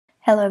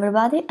Hello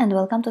everybody and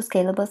welcome to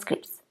Scalable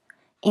Scripts.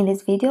 In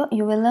this video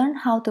you will learn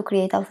how to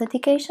create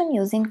authentication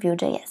using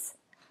Vue.js.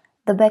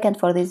 The backend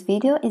for this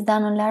video is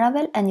done on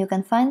Laravel and you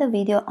can find the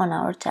video on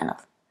our channel.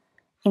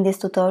 In this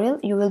tutorial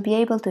you will be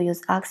able to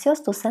use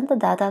Axios to send the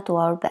data to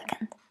our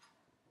backend.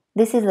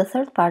 This is the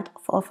third part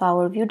of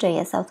our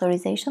Vue.js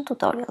authorization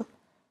tutorial.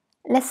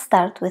 Let's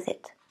start with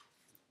it.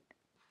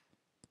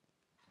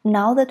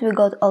 Now that we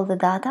got all the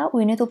data,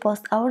 we need to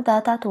post our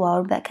data to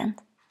our backend.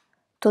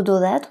 To do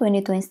that, we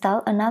need to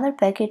install another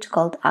package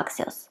called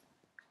Axios.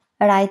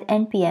 Write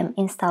npm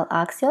install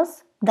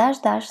axios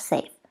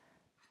 --save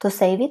to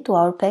save it to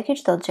our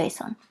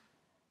package.json.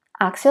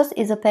 Axios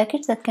is a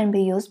package that can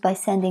be used by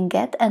sending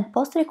GET and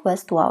POST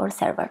requests to our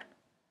server.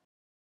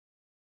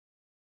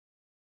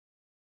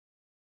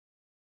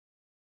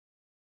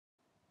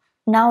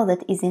 Now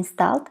that is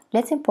installed,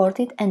 let's import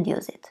it and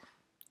use it.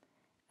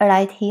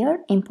 Right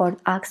here,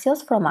 import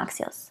Axios from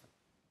Axios.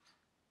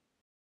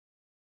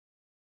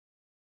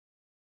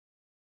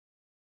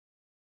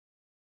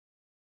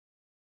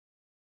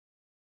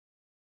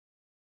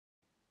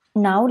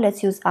 Now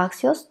let's use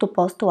Axios to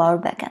post to our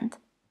backend.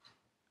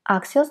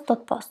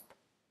 Axios.post.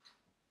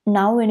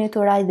 Now we need to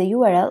write the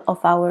URL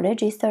of our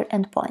register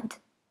endpoint.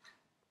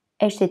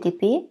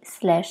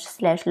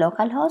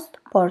 http://localhost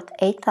port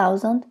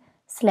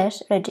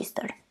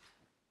 8000/register.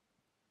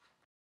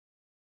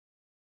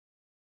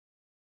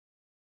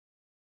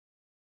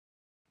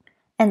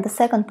 And the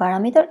second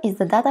parameter is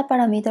the data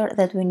parameter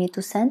that we need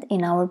to send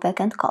in our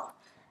backend call,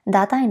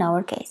 data in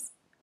our case.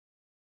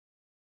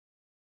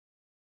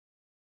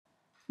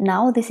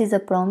 Now this is a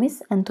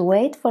promise, and to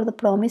wait for the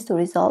promise to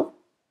resolve,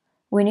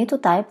 we need to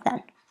type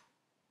then.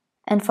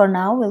 And for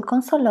now we'll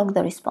console log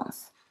the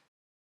response.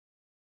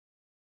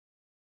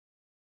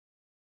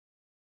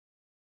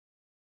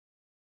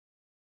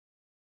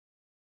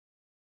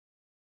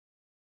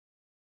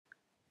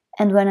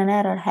 And when an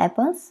error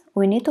happens,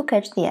 we need to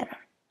catch the error.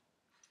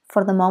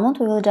 For the moment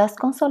we will just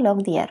console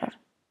log the error.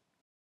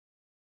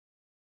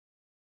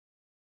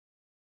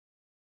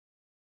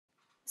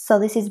 So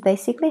this is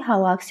basically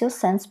how Axios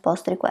sends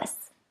POST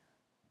requests.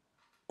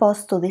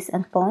 Post to this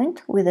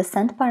endpoint with the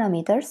send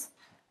parameters,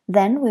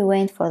 then we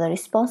wait for the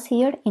response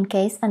here in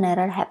case an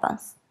error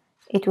happens.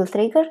 It will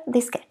trigger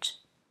this catch.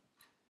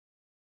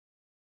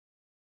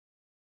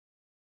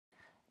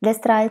 Let's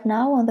try it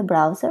now on the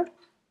browser.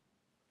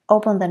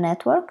 Open the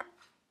network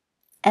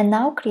and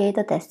now create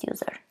a test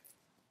user.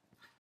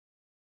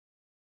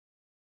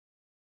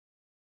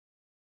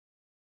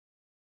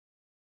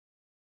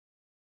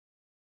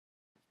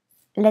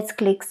 Let's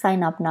click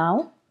sign up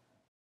now.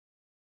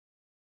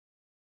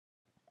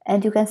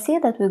 And you can see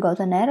that we got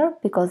an error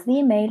because the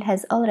email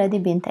has already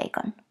been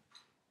taken.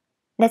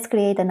 Let's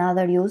create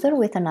another user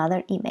with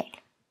another email.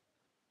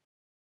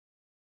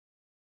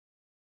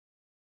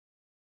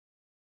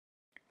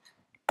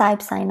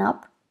 Type sign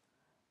up.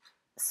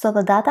 So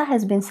the data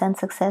has been sent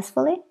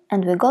successfully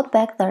and we got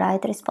back the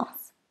right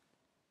response.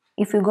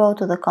 If we go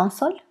to the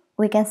console,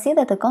 we can see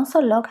that the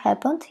console log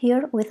happened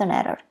here with an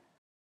error.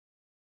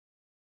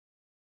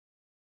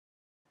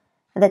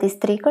 That is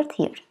triggered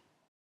here.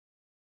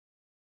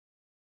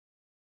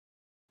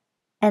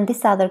 And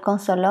this other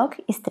console log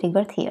is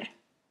triggered here,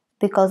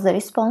 because the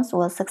response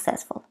was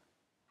successful.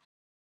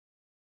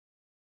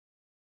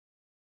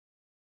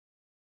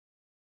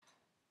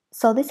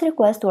 So this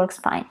request works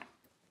fine.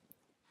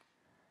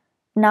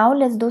 Now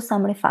let's do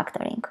some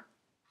refactoring.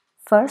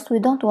 First, we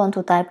don't want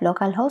to type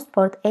localhost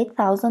port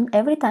 8000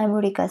 every time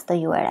we request a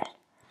URL,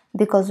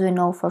 because we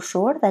know for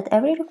sure that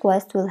every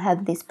request will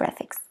have this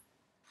prefix.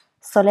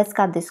 So let's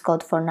cut this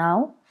code for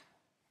now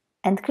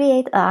and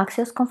create an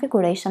Axios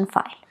configuration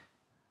file.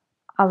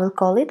 I will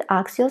call it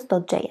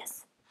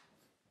axios.js.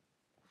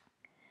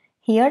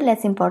 Here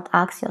let's import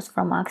Axios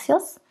from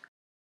Axios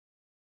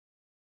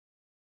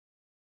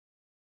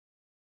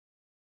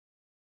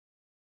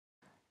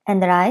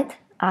and write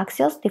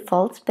Axios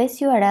default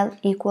space URL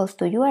equals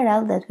to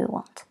URL that we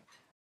want.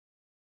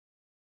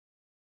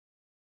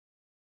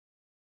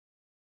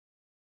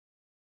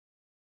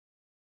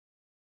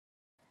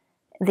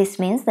 This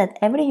means that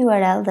every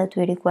URL that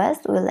we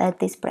request will add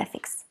this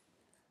prefix.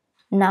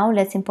 Now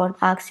let's import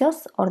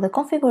Axios or the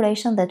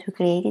configuration that we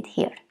created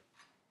here.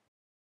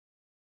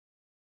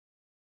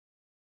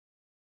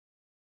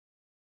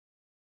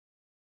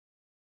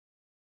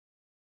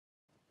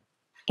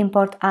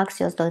 Import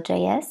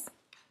axios.js.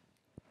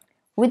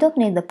 We don't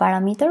need the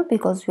parameter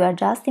because we are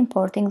just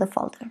importing the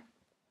folder.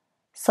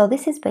 So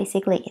this is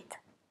basically it.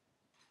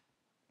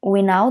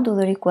 We now do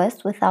the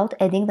request without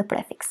adding the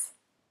prefix.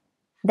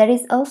 There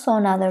is also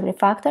another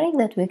refactoring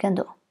that we can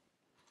do.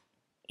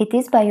 It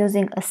is by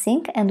using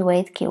async and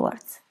wait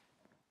keywords.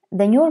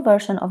 The newer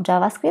version of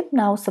JavaScript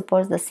now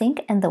supports the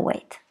sync and the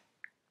wait.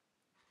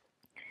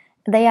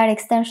 They are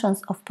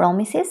extensions of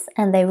promises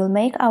and they will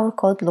make our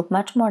code look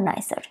much more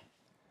nicer.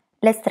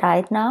 Let's try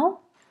it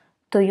now.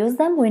 To use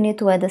them, we need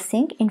to add a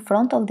sync in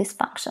front of this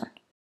function.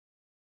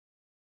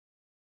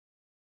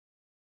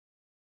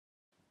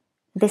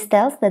 This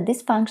tells that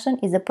this function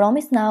is a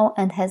promise now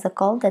and has a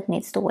call that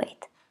needs to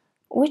wait.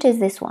 which is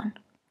this one.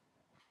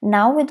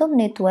 Now we don't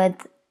need to add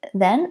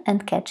then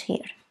and catch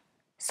here,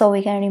 so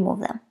we can remove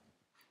them.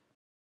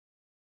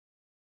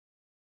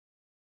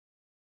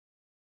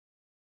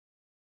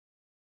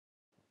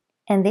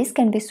 And this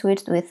can be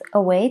switched with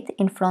await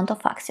in front of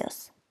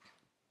Axios.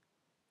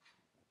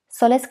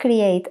 So let's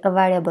create a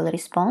variable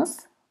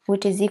response,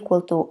 which is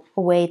equal to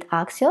await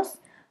Axios,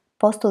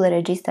 post to the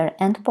register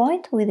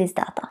endpoint with this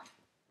data.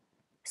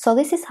 So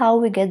this is how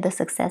we get the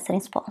success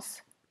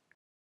response.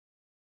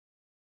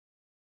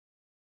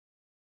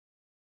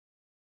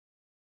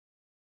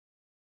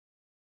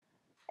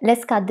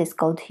 Let's cut this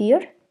code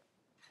here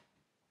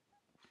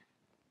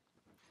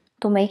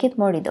to make it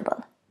more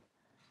readable.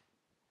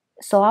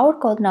 So our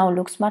code now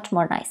looks much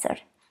more nicer.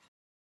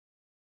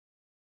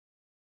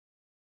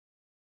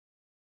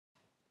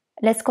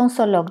 Let's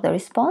console log the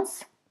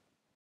response.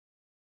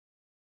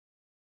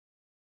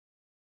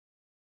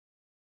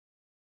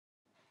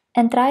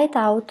 And try it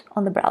out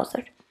on the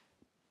browser.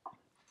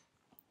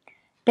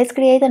 Let's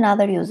create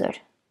another user.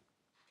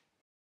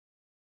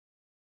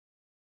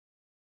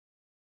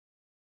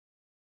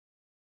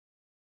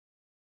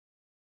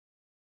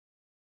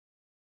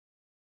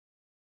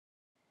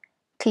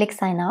 Click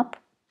sign up.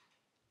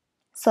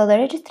 So the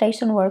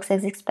registration works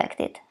as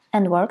expected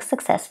and works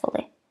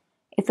successfully.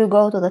 If we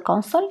go to the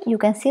console, you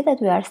can see that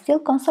we are still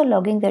console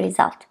logging the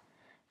result,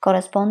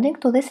 corresponding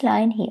to this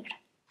line here.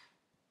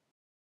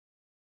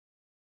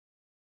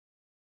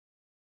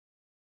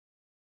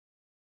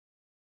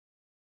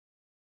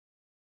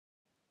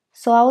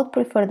 So I would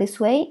prefer this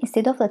way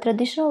instead of the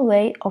traditional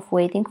way of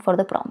waiting for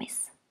the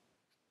promise.